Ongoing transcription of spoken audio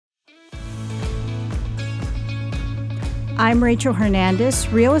I'm Rachel Hernandez,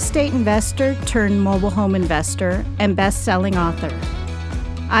 real estate investor turned mobile home investor and best-selling author.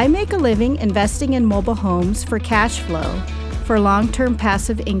 I make a living investing in mobile homes for cash flow for long-term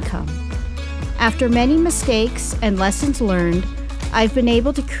passive income. After many mistakes and lessons learned, I've been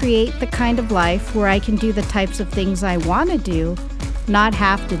able to create the kind of life where I can do the types of things I want to do, not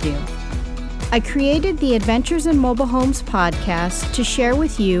have to do. I created the Adventures in Mobile Homes podcast to share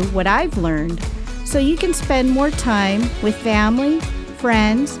with you what I've learned so you can spend more time with family,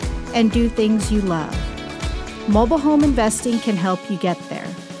 friends, and do things you love. Mobile home investing can help you get there.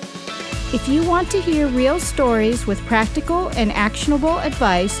 If you want to hear real stories with practical and actionable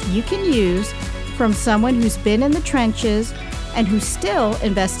advice you can use from someone who's been in the trenches and who's still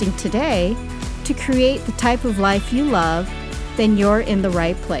investing today to create the type of life you love, then you're in the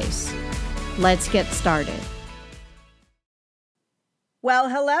right place. Let's get started. Well,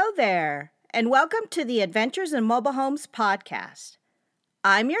 hello there, and welcome to the Adventures in Mobile Homes podcast.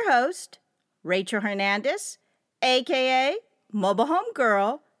 I'm your host, Rachel Hernandez, aka Mobile Home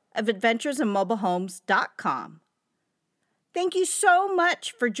Girl of AdventuresinMobileHomes.com. Thank you so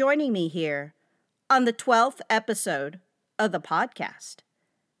much for joining me here on the 12th episode of the podcast.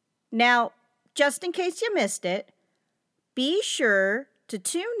 Now, just in case you missed it, be sure to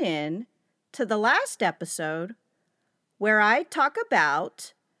tune in to the last episode where I talk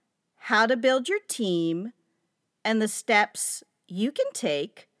about how to build your team and the steps you can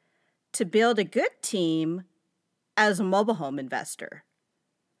take to build a good team as a mobile home investor.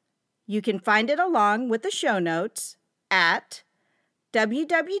 You can find it along with the show notes at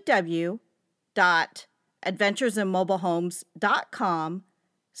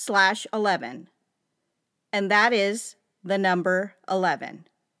www.adventuresinmobilehomes.com/11. And that is the number 11.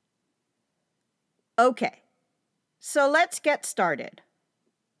 Okay, so let's get started.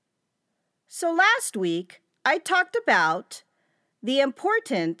 So last week, I talked about the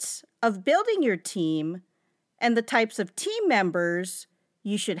importance of building your team and the types of team members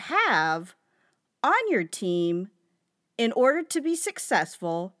you should have on your team in order to be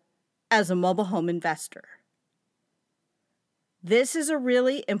successful as a mobile home investor. This is a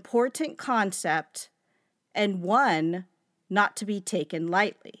really important concept and one not to be taken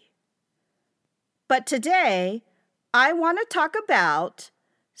lightly. But today, I want to talk about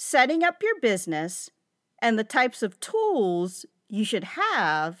setting up your business and the types of tools you should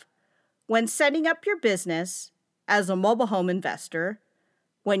have when setting up your business as a mobile home investor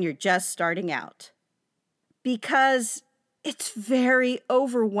when you're just starting out. Because it's very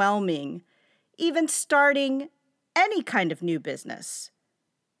overwhelming, even starting any kind of new business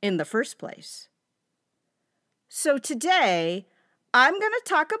in the first place. So today, I'm going to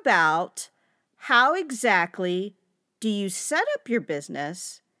talk about how exactly do you set up your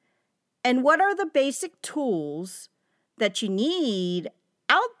business and what are the basic tools that you need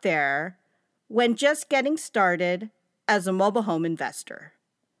out there when just getting started as a mobile home investor.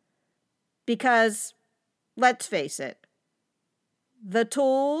 Because, let's face it, the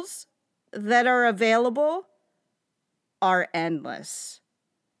tools that are available are endless,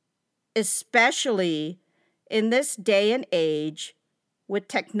 especially in this day and age with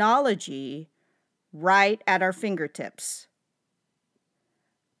technology right at our fingertips.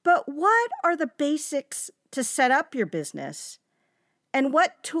 But what are the basics to set up your business? And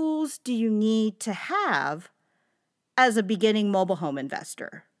what tools do you need to have as a beginning mobile home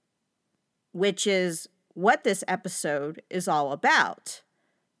investor? Which is what this episode is all about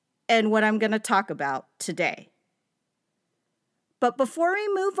and what I'm going to talk about today. But before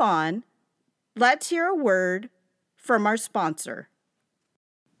we move on, let's hear a word from our sponsor.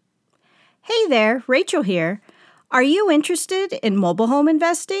 Hey there, Rachel here. Are you interested in mobile home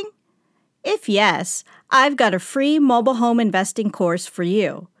investing? If yes, I've got a free mobile home investing course for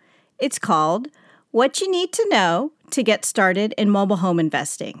you. It's called What You Need to Know to Get Started in Mobile Home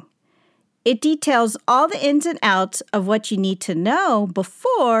Investing. It details all the ins and outs of what you need to know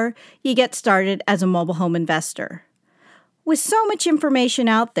before you get started as a mobile home investor. With so much information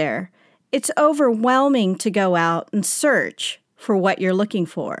out there, it's overwhelming to go out and search for what you're looking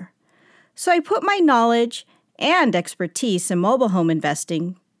for. So I put my knowledge and expertise in mobile home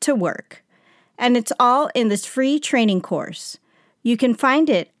investing to work. And it's all in this free training course. You can find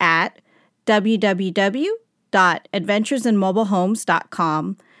it at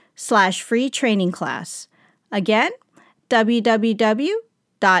www.adventuresinmobilehomes.com/free training class. Again,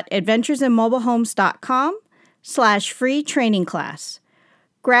 www.adventuresinmobilehomes.com/free training class.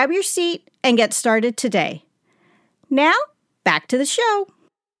 Grab your seat and get started today. Now, back to the show.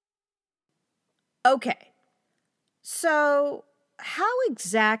 Okay. So, how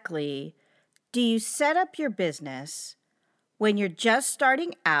exactly do you set up your business when you're just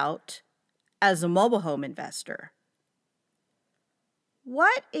starting out as a mobile home investor.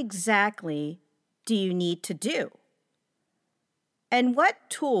 What exactly do you need to do? And what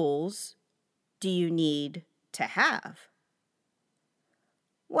tools do you need to have?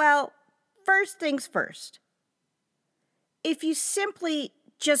 Well, first things first. If you simply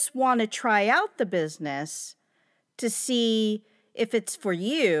just want to try out the business to see if it's for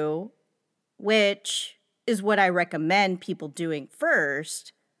you, which is what I recommend people doing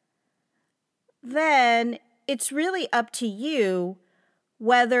first, then it's really up to you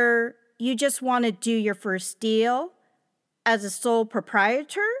whether you just want to do your first deal as a sole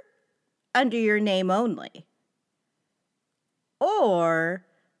proprietor under your name only, or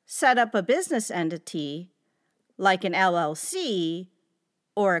set up a business entity like an LLC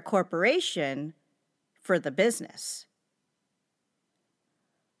or a corporation for the business.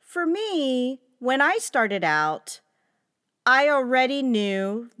 For me, when I started out, I already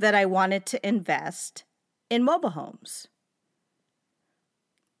knew that I wanted to invest in mobile homes.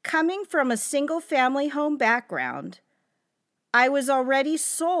 Coming from a single-family home background, I was already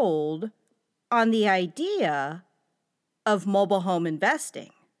sold on the idea of mobile home investing.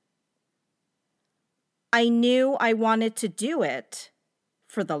 I knew I wanted to do it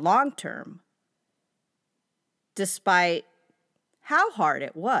for the long term, despite how hard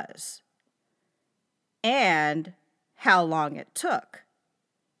it was and how long it took.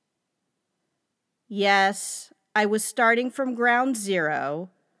 Yes, I was starting from ground zero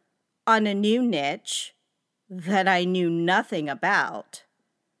on a new niche that I knew nothing about.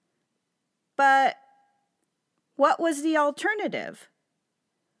 But what was the alternative?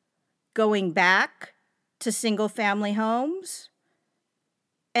 Going back to single-family homes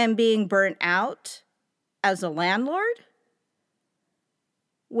and being burnt out as a landlord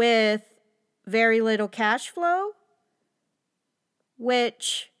with very little cash flow,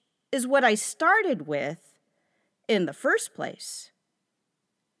 which is what I started with in the first place.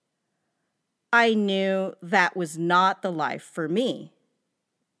 I knew that was not the life for me.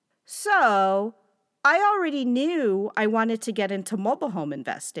 So I already knew I wanted to get into mobile home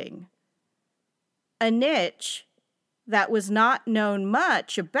investing, a niche that was not known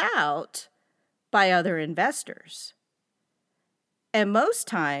much about by other investors, and most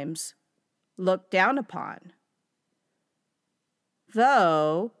times looked down upon.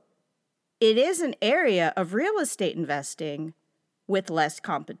 Though it is an area of real estate investing with less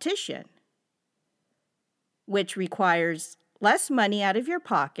competition, which requires less money out of your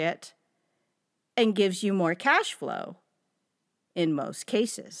pocket and gives you more cash flow in most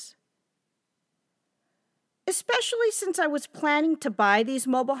cases. Especially since I was planning to buy these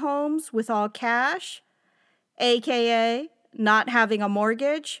mobile homes with all cash, aka not having a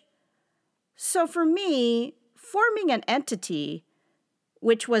mortgage. So for me, forming an entity,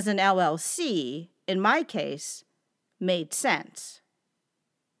 which was an LLC in my case, made sense.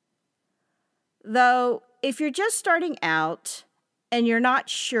 Though, if you're just starting out and you're not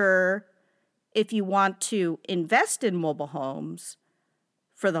sure if you want to invest in mobile homes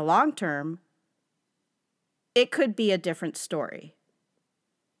for the long term, it could be a different story.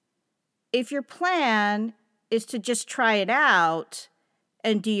 If your plan is to just try it out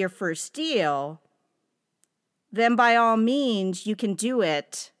and do your first deal, then by all means you can do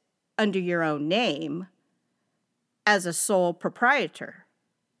it under your own name as a sole proprietor.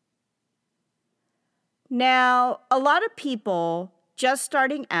 Now, a lot of people just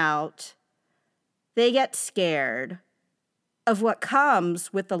starting out, they get scared of what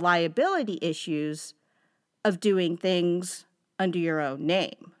comes with the liability issues of doing things under your own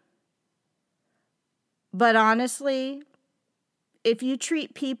name. But honestly, if you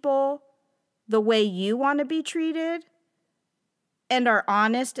treat people the way you want to be treated and are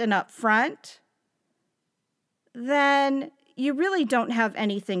honest and upfront, then you really don't have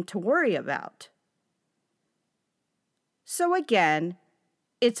anything to worry about. So again,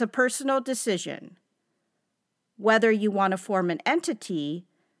 it's a personal decision whether you want to form an entity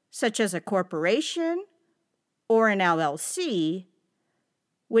such as a corporation or an LLC,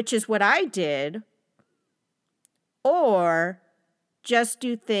 which is what I did, or just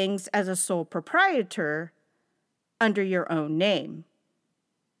do things as a sole proprietor under your own name.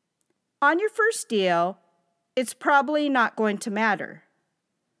 On your first deal, it's probably not going to matter.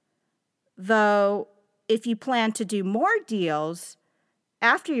 Though, if you plan to do more deals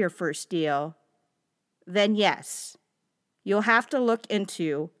after your first deal, then yes, you'll have to look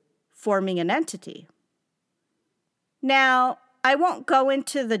into forming an entity. Now, I won't go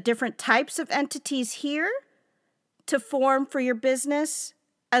into the different types of entities here to form for your business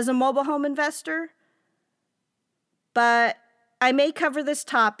as a mobile home investor, but I may cover this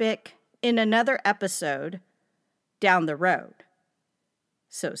topic in another episode down the road,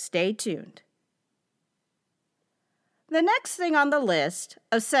 so stay tuned. The next thing on the list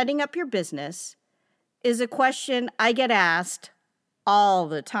of setting up your business is a question I get asked all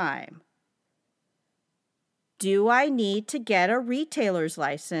the time. Do I need to get a retailer's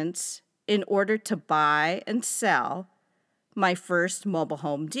license in order to buy and sell my first mobile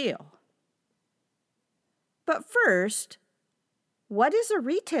home deal? But first, what is a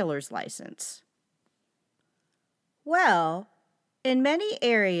retailer's license? Well, in many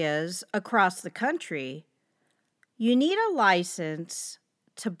areas across the country, you need a license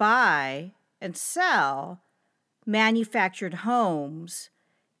to buy and sell manufactured homes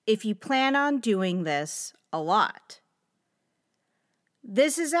if you plan on doing this a lot.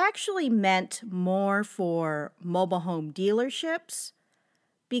 This is actually meant more for mobile home dealerships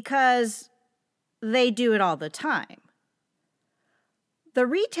because they do it all the time. The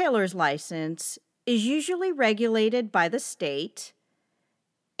retailer's license is usually regulated by the state,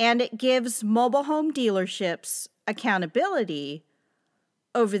 and it gives mobile home dealerships accountability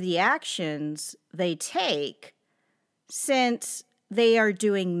over the actions they take since they are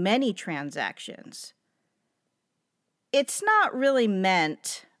doing many transactions. It's not really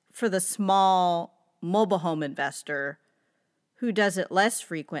meant for the small mobile home investor who does it less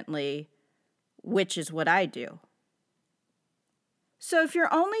frequently, which is what I do. So if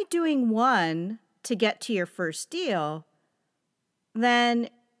you're only doing one to get to your first deal, then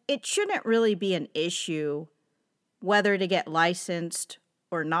it shouldn't really be an issue whether to get licensed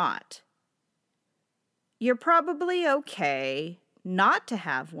or not. You're probably okay not to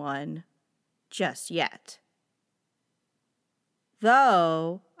have one just yet.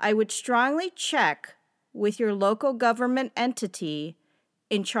 Though I would strongly check with your local government entity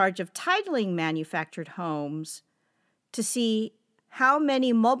in charge of titling manufactured homes to see how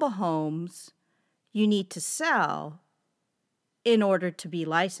many mobile homes you need to sell in order to be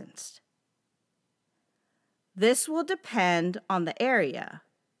licensed. This will depend on the area,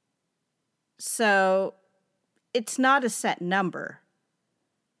 so it's not a set number,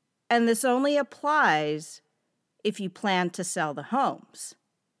 and this only applies if you plan to sell the homes,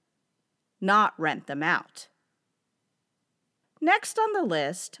 not rent them out. Next on the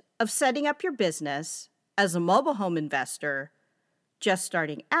list of setting up your business as a mobile home investor just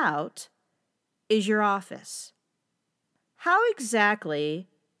starting out is your office. How exactly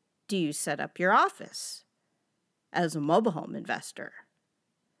do you set up your office as a mobile home investor?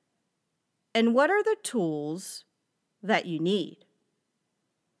 And what are the tools that you need?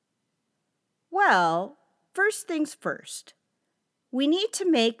 Well, first things first, we need to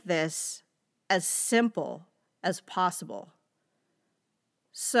make this as simple as possible.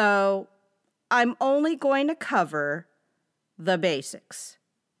 So I'm only going to cover the basics.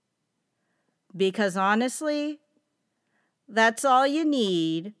 Because honestly, that's all you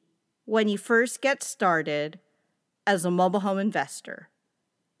need when you first get started as a mobile home investor.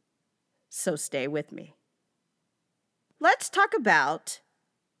 So stay with me. Let's talk about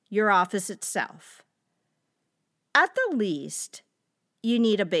your office itself. At the least, you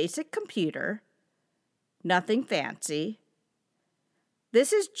need a basic computer, nothing fancy.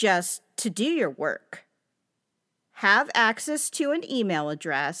 This is just to do your work. Have access to an email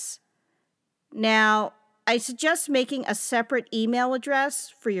address. Now, I suggest making a separate email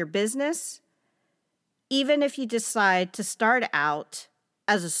address for your business, even if you decide to start out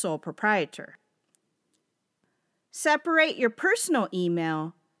as a sole proprietor. Separate your personal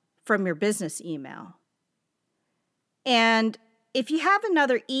email from your business email. And if you have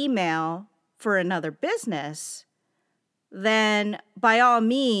another email for another business, then by all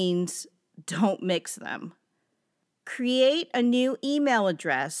means, don't mix them. Create a new email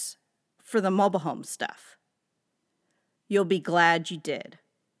address for the mobile home stuff. You'll be glad you did.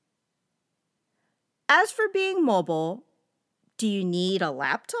 As for being mobile, do you need a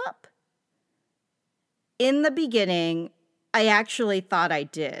laptop? In the beginning, I actually thought I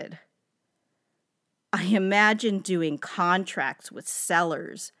did. I imagined doing contracts with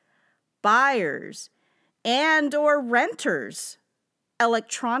sellers, buyers, and/or renters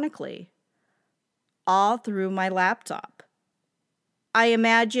electronically, all through my laptop. I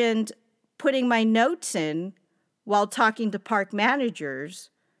imagined putting my notes in while talking to park managers,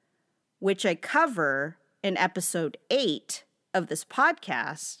 which I cover in episode 8 of this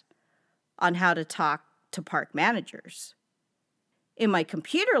podcast on how to talk to park managers. In my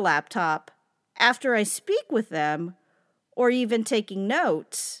computer laptop, after I speak with them, or even taking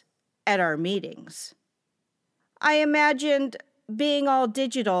notes at our meetings. I imagined being all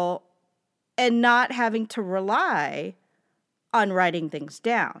digital and not having to rely on writing things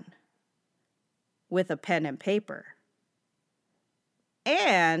down with a pen and paper.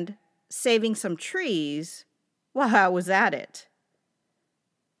 And saving some trees while I was at it.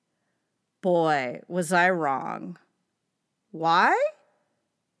 Boy, was I wrong. Why?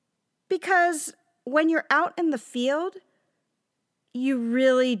 Because when you're out in the field, you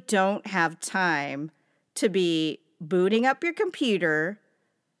really don't have time to be booting up your computer,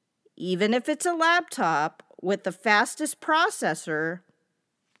 even if it's a laptop with the fastest processor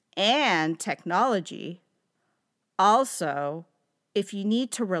and technology. Also, if you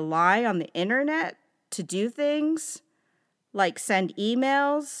need to rely on the internet to do things like send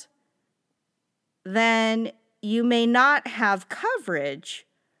emails, then you may not have coverage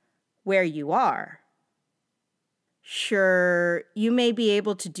where you are. Sure, you may be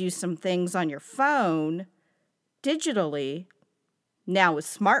able to do some things on your phone digitally, now with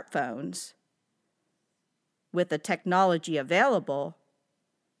smartphones, with the technology available,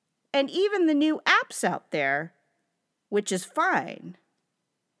 and even the new apps out there, which is fine,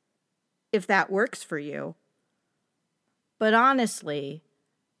 if that works for you. But honestly,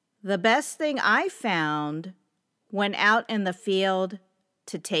 the best thing I found when out in the field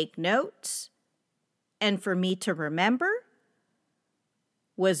to take notes and for me to remember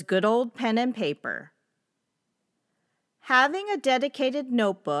was good old pen and paper. Having a dedicated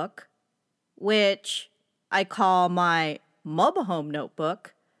notebook, which I call my mobile home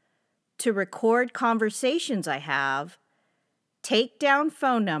notebook, to record conversations I have, take down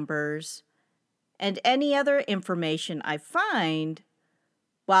phone numbers, and any other information I find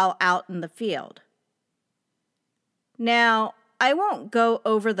while out in the field. Now, I won't go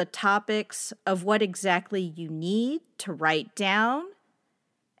over the topics of what exactly you need to write down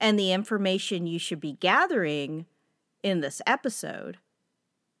and the information you should be gathering in this episode,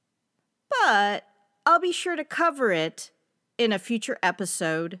 but I'll be sure to cover it in a future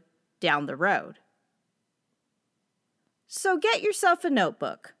episode down the road. So get yourself a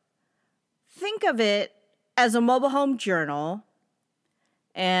notebook. Think of it as a mobile home journal,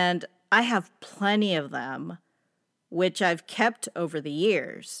 and I have plenty of them, which I've kept over the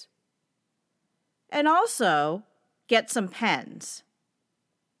years. And also, get some pens.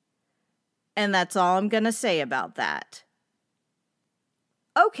 And that's all I'm going to say about that.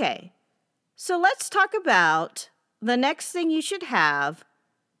 Okay, so let's talk about the next thing you should have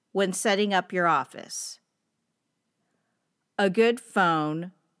when setting up your office. A good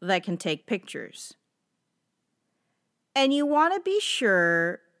phone that can take pictures. And you want to be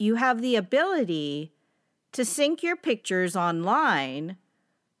sure you have the ability to sync your pictures online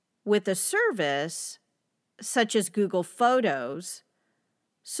with a service such as Google Photos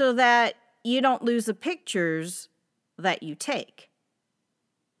so that you don't lose the pictures that you take.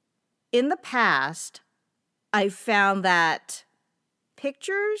 In the past, I've found that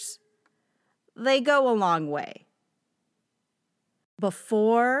pictures, they go a long way.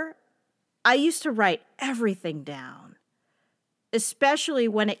 Before, I used to write everything down, especially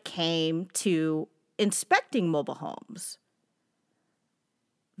when it came to inspecting mobile homes.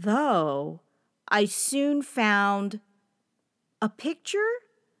 Though, I soon found a picture,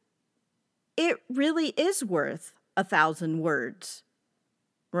 it really is worth 1,000 words.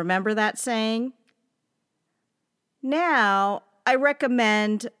 Remember that saying? Now, I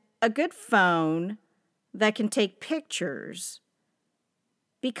recommend a good phone that can take pictures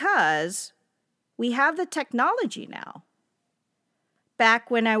because we have the technology now.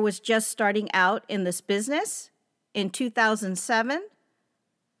 Back when I was just starting out in this business in 2007,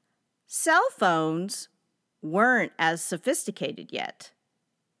 cell phones weren't as sophisticated yet.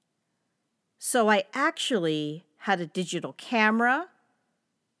 So I actually had a digital camera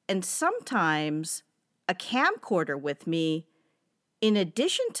and sometimes a camcorder with me in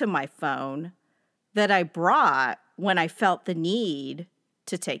addition to my phone that I brought when I felt the need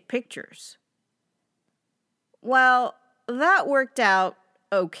to take pictures. Well, that worked out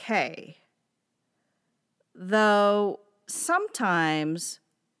okay. Though sometimes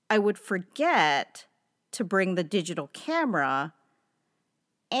I would forget to bring the digital camera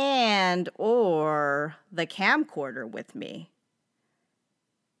and or the camcorder with me.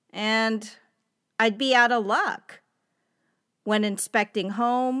 And I'd be out of luck when inspecting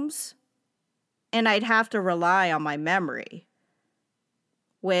homes, and I'd have to rely on my memory,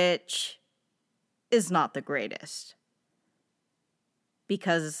 which is not the greatest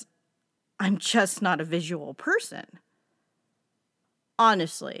because I'm just not a visual person.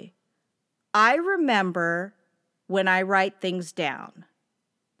 Honestly, I remember when I write things down,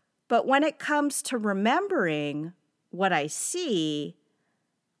 but when it comes to remembering what I see,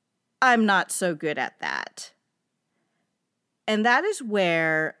 I'm not so good at that. And that is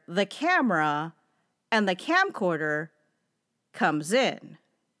where the camera and the camcorder comes in.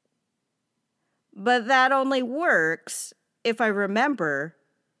 But that only works if I remember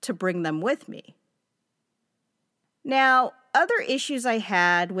to bring them with me. Now, other issues I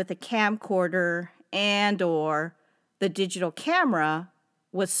had with the camcorder and/or the digital camera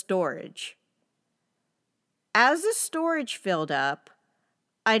was storage. As the storage filled up,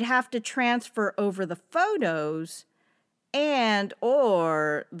 I'd have to transfer over the photos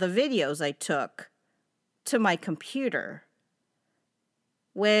and/or the videos I took to my computer,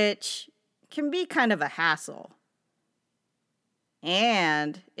 which can be kind of a hassle.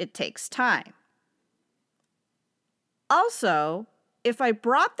 And it takes time. Also, if I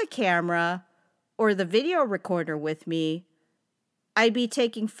brought the camera or the video recorder with me, I'd be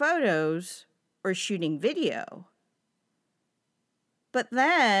taking photos or shooting video. But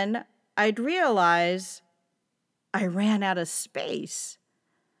then I'd realize I ran out of space.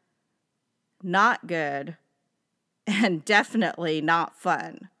 Not good, and definitely not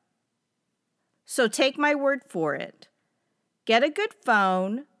fun. So take my word for it. Get a good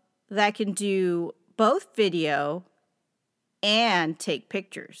phone that can do both video and take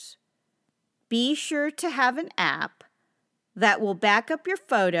pictures. Be sure to have an app that will back up your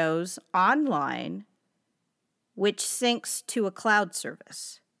photos online, which syncs to a cloud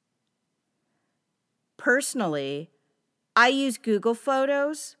service. Personally, I use Google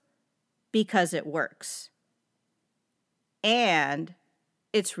Photos because it works and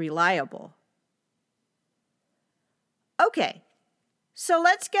it's reliable. Okay, so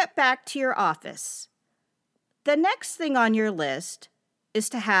let's get back to your office. The next thing on your list is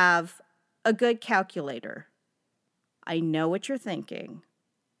to have a good calculator. I know what you're thinking.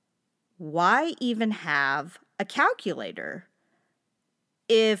 Why even have a calculator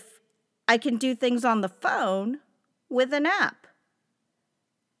if I can do things on the phone with an app?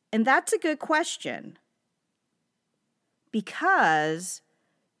 And that's a good question, because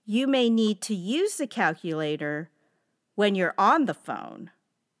you may need to use the calculator when you're on the phone,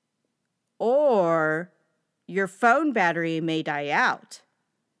 or your phone battery may die out.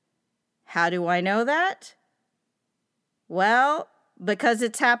 How do I know that? Well, because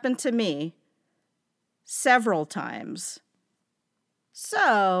it's happened to me several times.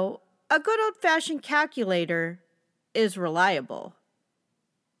 So, a good old-fashioned calculator is reliable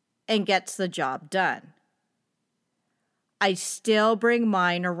and gets the job done. I still bring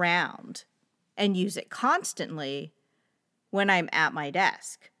mine around and use it constantly when I'm at my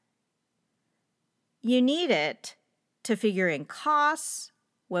desk. You need it to figure in costs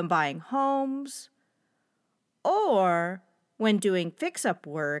when buying homes or when doing fix-up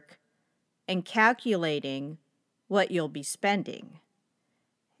work and calculating what you'll be spending,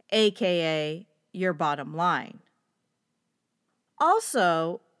 aka your bottom line.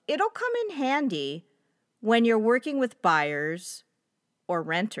 Also, it'll come in handy when you're working with buyers or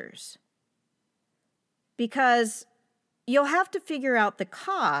renters, because you'll have to figure out the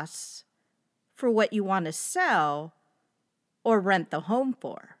costs for what you want to sell or rent the home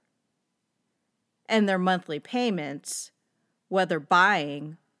for, and their monthly payments, whether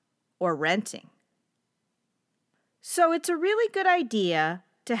buying or renting. So it's a really good idea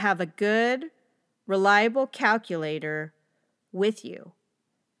to have a good, reliable calculator with you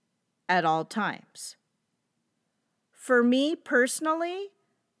at all times. For me personally,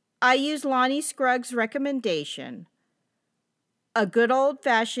 I use Lonnie Scruggs' recommendation, a good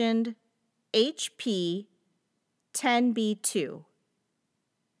old-fashioned HP 10B2.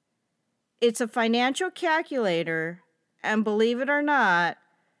 It's a financial calculator, and believe it or not,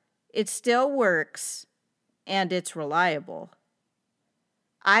 it still works and it's reliable.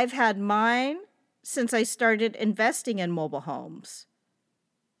 I've had mine since I started investing in mobile homes,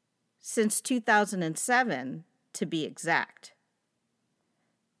 since 2007 to be exact.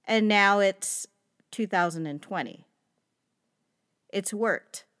 And now it's 2020. It's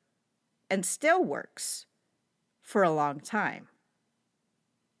worked and still works for a long time.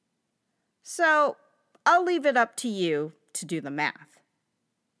 So I'll leave it up to you to do the math.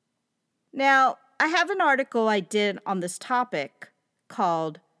 Now, I have an article I did on this topic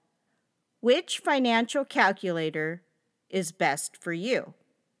called "Which Financial Calculator is Best for You?"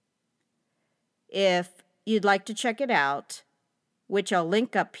 If you'd like to check it out, which I'll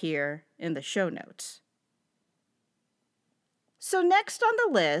link up here in the show notes. So next on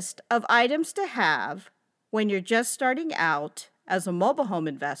the list of items to have when you're just starting out as a mobile home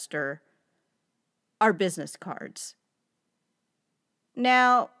investor are business cards.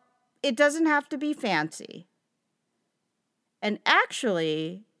 Now, it doesn't have to be fancy. And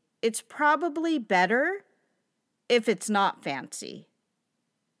actually, it's probably better if it's not fancy.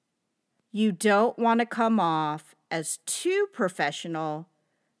 You don't want to come off as too professional,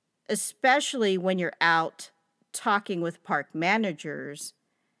 especially when you're out talking with park managers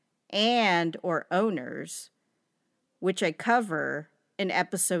and or owners, which I cover in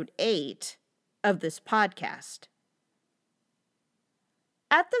episode 8 of this podcast.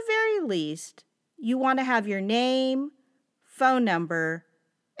 At the very least, you want to have your name, phone number,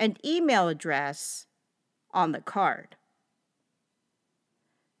 and email address on the card.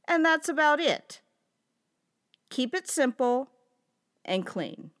 And that's about it. Keep it simple and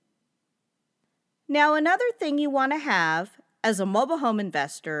clean. Now, another thing you want to have as a mobile home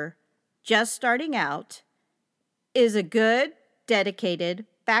investor just starting out is a good, dedicated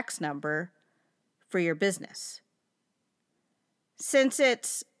fax number for your business. Since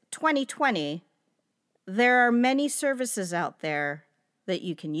it's 2020, there are many services out there that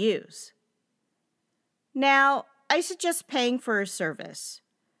you can use. Now, I suggest paying for a service.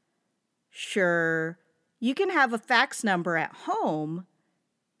 Sure, you can have a fax number at home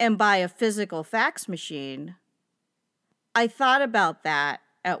and buy a physical fax machine. I thought about that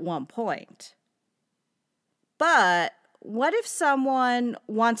at one point. But what if someone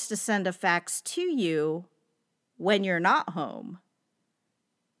wants to send a fax to you when you're not home,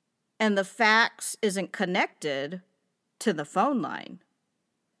 and the fax isn't connected to the phone line?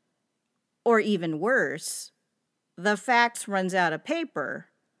 Or even worse, the fax runs out of paper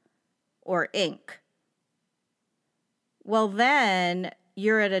or ink. Well, then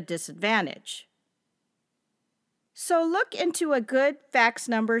you're at a disadvantage. So look into a good fax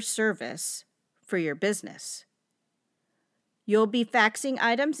number service for your business. You'll be faxing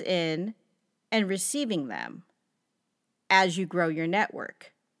items in and receiving them as you grow your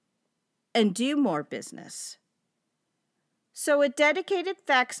network and do more business. So a dedicated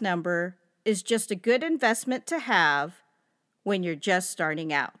fax number is just a good investment to have when you're just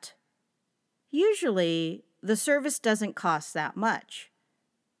starting out. Usually, the service doesn't cost that much.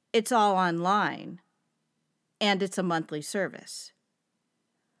 It's all online, and it's a monthly service.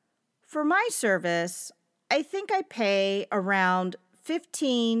 For my service, I think I pay around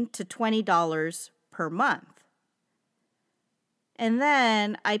 $15 to $20 per month. And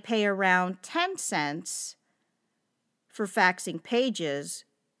then I pay around 10 cents for faxing pages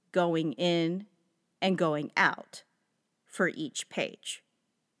going in and going out for each page.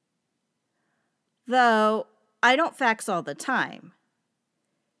 Though I don't fax all the time.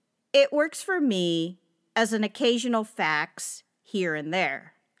 It works for me as an occasional fax here and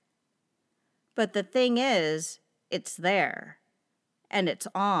there. But the thing is, it's there, and it's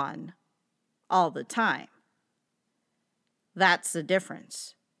on all the time. That's the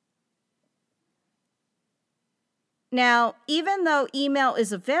difference. Now, even though email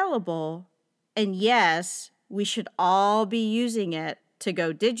is available, and yes, we should all be using it to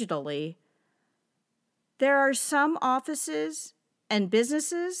go digitally, there are some offices and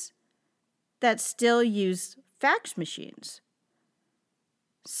businesses that still use fax machines.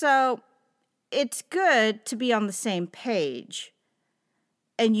 So it's good to be on the same page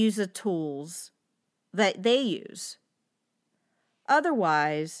and use the tools that they use.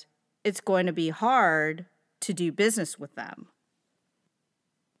 Otherwise, it's going to be hard to do business with them.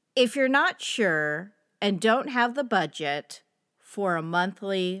 If you're not sure and don't have the budget for a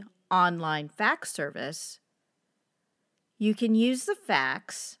monthly online fax service, you can use the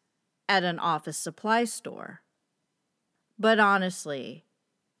fax at an office supply store. But honestly,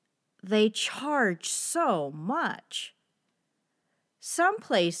 they charge so much. Some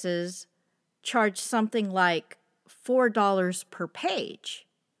places charge something like $4 per page.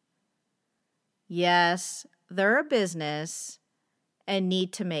 Yes, they're a business and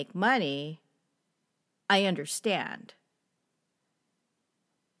need to make money. I understand.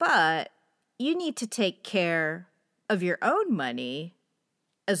 But you need to take care of your own money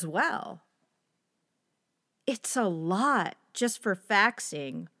as well. It's a lot just for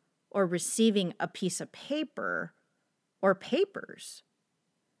faxing or receiving a piece of paper or papers.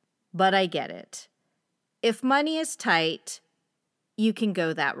 But I get it. If money is tight, you can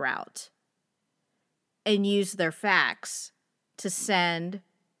go that route and use their fax to send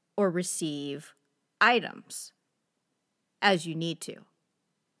or receive items as you need to.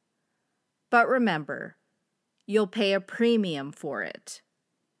 But remember, you'll pay a premium for it.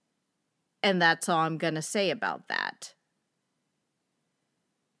 And that's all I'm going to say about that.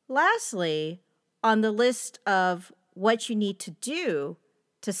 Lastly, on the list of what you need to do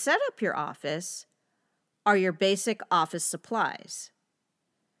to set up your office are your basic office supplies,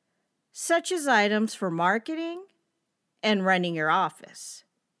 such as items for marketing and running your office.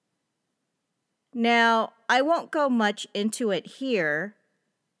 Now, I won't go much into it here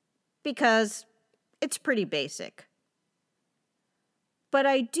because it's pretty basic. But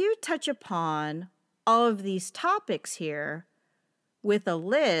I do touch upon all of these topics here with a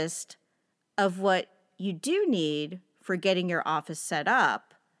list of what you do need for getting your office set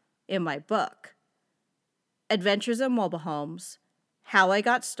up in my book, Adventures in Mobile Homes, How I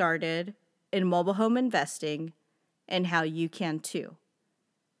Got Started in Mobile Home Investing, and How You Can Too,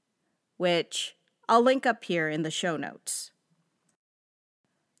 which I'll link up here in the show notes.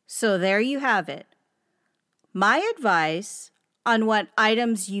 So there you have it. My advice on what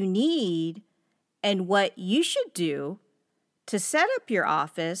items you need and what you should do to set up your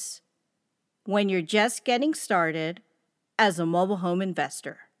office when you're just getting started as a mobile home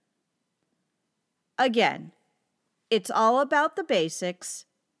investor. Again, it's all about the basics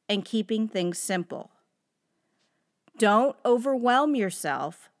and keeping things simple. Don't overwhelm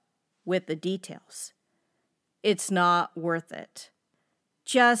yourself with the details. It's not worth it.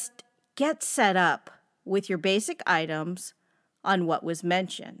 Just get set up with your basic items on what was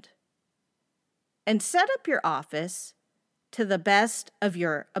mentioned. And set up your office to the best of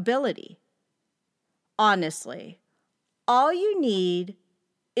your ability. Honestly, all you need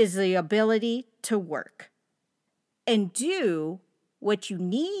is the ability to work and do what you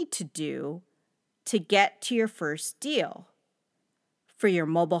need to do to get to your first deal for your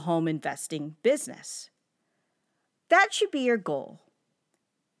mobile home investing business. That should be your goal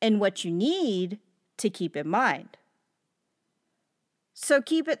and what you need to keep in mind. So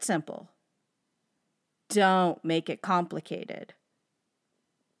keep it simple. Don't make it complicated.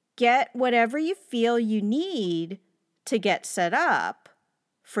 Get whatever you feel you need to get set up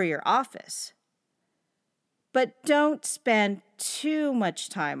for your office. But don't spend too much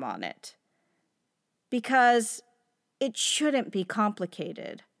time on it because it shouldn't be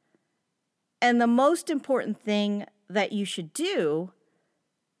complicated. And the most important thing that you should do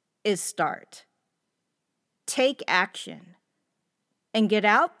is start. Take action and get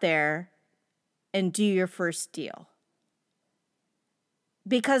out there and do your first deal.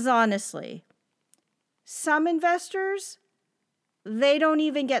 Because honestly, some investors, they don't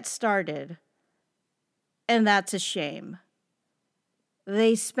even get started. And that's a shame.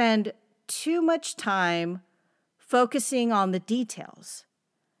 They spend too much time focusing on the details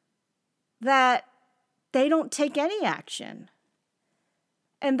that they don't take any action.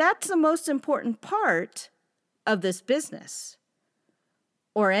 And that's the most important part of this business,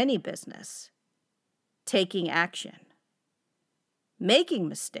 or any business. Taking action, making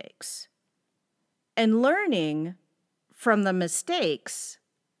mistakes, and learning from the mistakes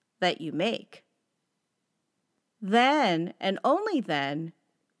that you make. Then, and only then,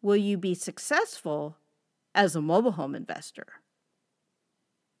 will you be successful as a mobile home investor.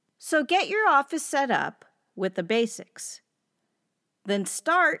 So get your office set up with the basics. Then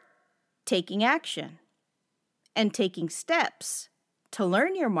start taking action and taking steps to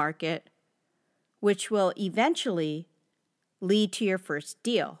learn your market, which will eventually lead to your first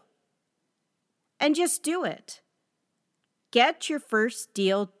deal. And just do it. Get your first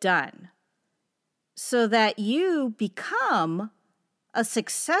deal done so that you become a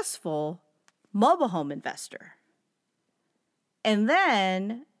successful mobile home investor. And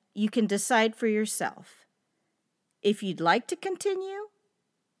then you can decide for yourself if you'd like to continue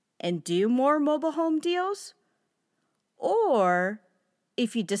and do more mobile home deals, or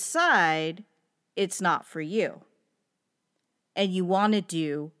if you decide it's not for you and you want to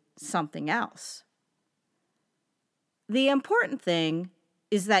do something else. The important thing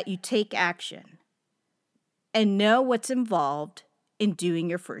is that you take action and know what's involved in doing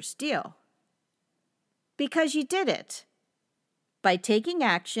your first deal. Because you did it by taking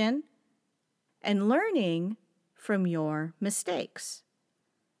action and learning from your mistakes.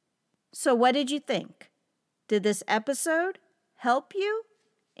 So what did you think? Did this episode help you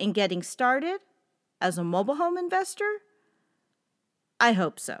in getting started as a mobile home investor? I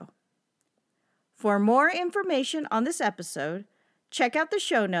hope so. For more information on this episode, check out the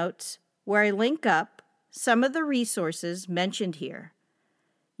show notes where I link up some of the resources mentioned here.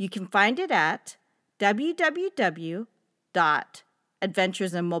 You can find it at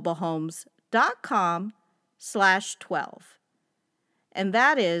www.adventuresinmobilehomes.com/12. And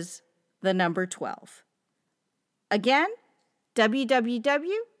that is the number 12. Again,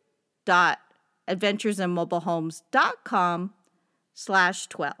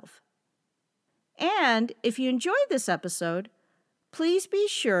 www.adventuresinmobilehomes.com/12. And if you enjoyed this episode, please be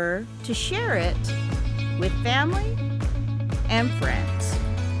sure to share it with family and friends.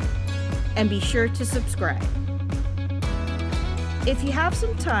 And be sure to subscribe. If you have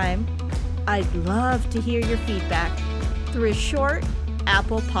some time, I'd love to hear your feedback through a short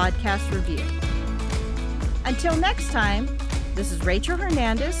Apple Podcast review. Until next time, this is Rachel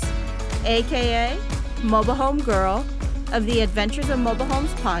Hernandez, aka Mobile Home Girl of the Adventures of Mobile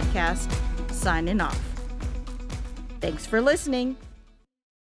Homes podcast, signing off. Thanks for listening.